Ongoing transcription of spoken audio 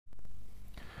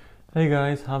Hey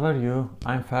guys, how are you?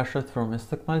 I'm Farshad from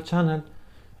Istakmal channel.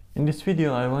 In this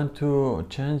video I want to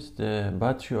change the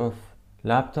battery of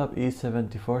laptop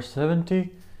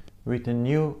E7470 with a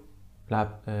new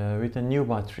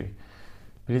battery.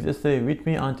 Please stay with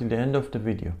me until the end of the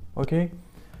video. Okay,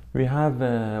 we have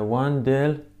one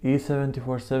Dell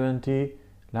E7470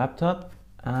 laptop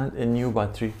and a new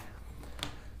battery.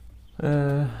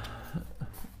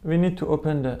 We need to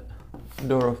open the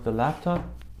door of the laptop.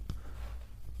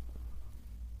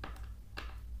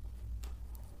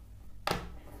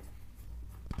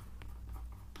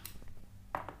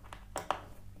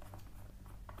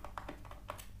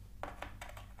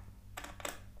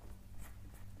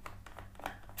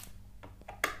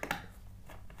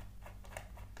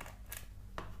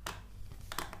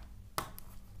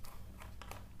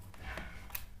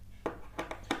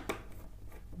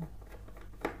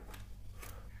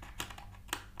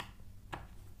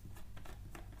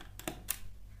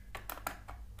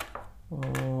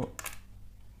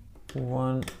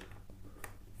 One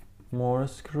more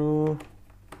screw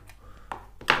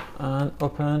and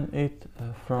open it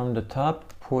from the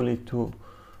top, pull it to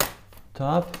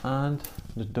top and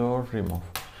the door remove.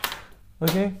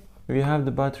 Okay, we have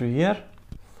the battery here.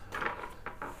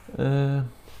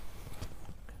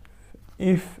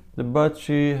 If the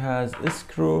battery has a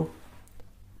screw,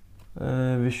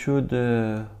 we should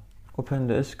open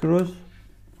the screws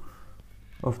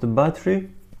of the battery.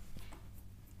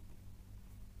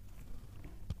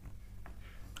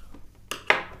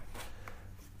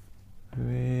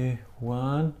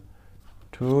 One,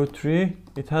 two, three.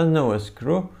 It has no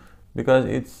screw because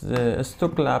it's a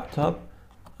stock laptop,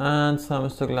 and some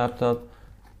stock laptop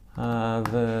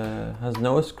has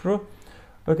no screw.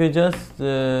 Okay, just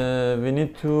we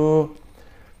need to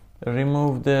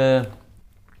remove the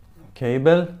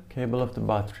cable of the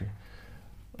battery.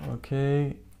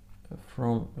 Okay,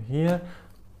 from here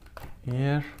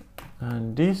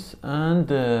and this, and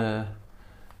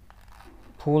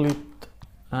pull it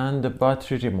and the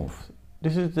battery removed.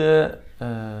 This is the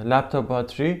laptop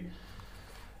battery,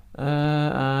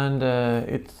 and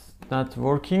it's not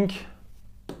working.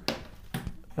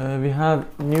 We have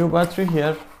new battery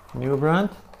here, new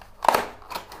brand.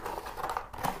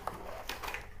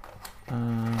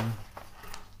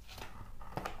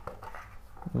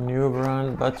 New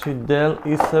brand battery, Dell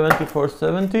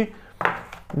E7470.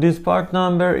 This part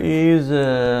number is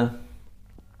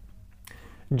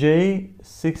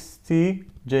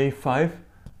J60J5.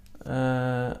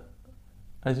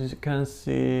 As you can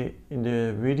see in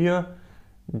the video,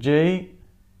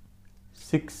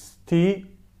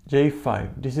 J60J5.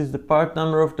 This is the part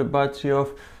number of the battery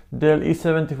of Dell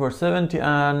E7470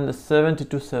 and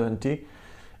 7270.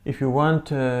 If you want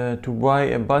to buy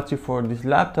a battery for this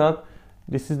laptop,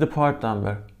 this is the part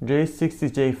number,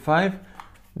 J60J5.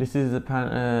 This is the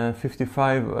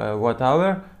 55 watt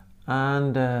hour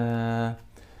and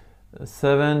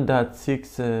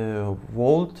 7.6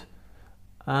 volt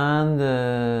and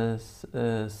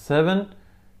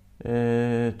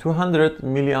 200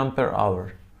 milliampere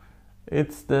hour.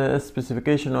 It's the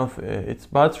specification of its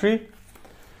battery,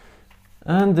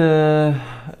 and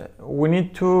we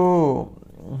need to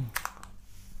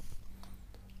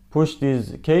push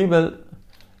this cable.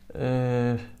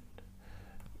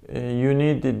 You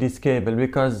need this cable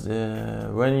because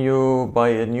when you buy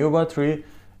a new battery,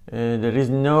 there is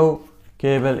no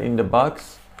cable in the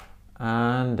box,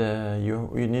 and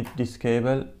you need this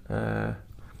cable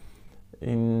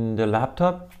in the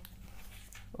laptop.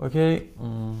 Okay.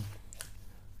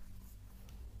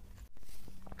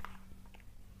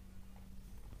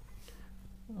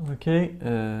 Okay,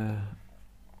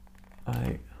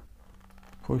 I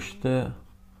push the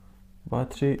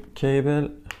battery cable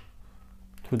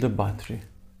to the battery.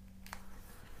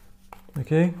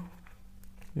 Okay,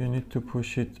 you need to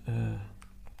push it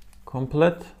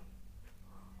complete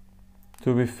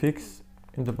to be fixed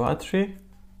in the battery.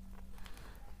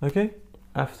 Okay,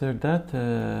 after that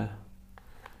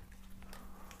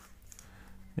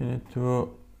you need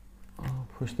to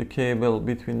push the cable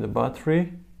between the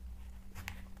battery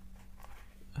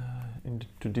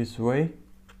into this way,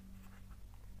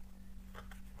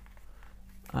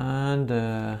 and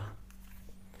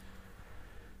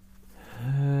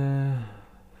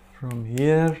from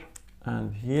here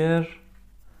and here,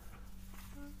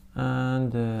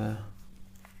 and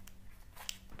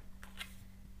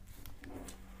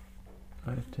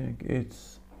I think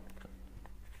it's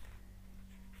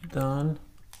done,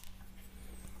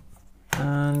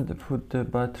 and put the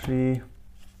battery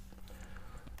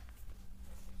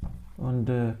on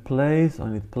its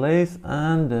place,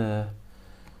 and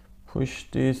push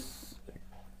this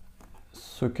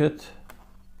socket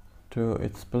to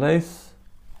its place.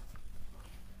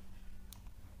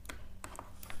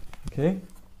 Okay,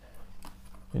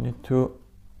 you need to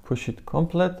push it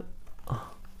complete,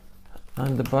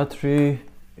 and the battery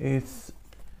is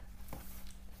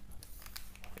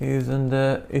in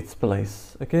its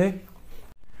place. Okay,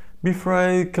 before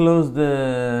I close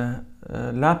the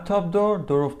laptop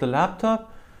door of the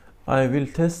laptop, I will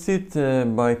test it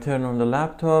by turn on the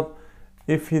laptop.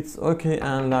 If it's okay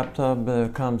and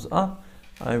laptop comes up,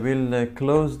 I will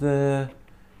close the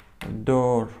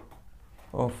door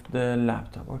of the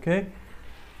laptop. Okay,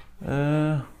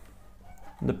 the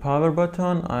power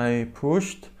button I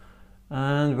pushed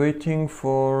and waiting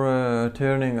for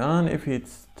turning on. If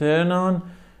it's turn on,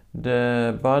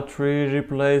 the battery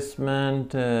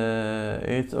replacement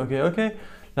it's okay.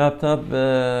 Laptop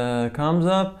comes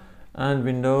up and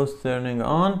Windows turning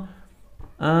on,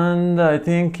 and I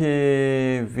think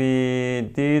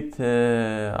we did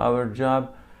our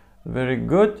job very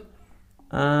good,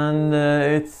 and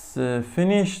it's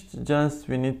finished. Just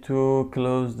we need to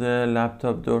close the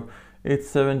laptop door. It's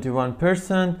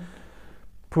 71%.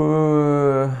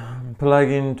 Plug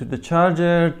into the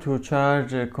charger to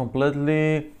charge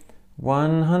completely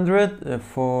 100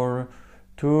 for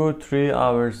 2-3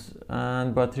 hours,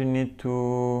 and battery need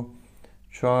to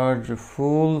charge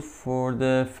full for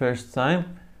the first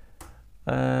time.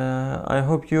 I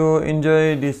hope you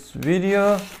enjoy this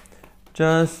video.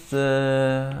 Just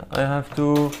I have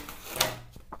to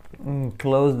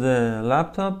close the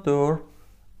laptop door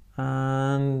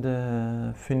and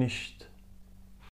finished.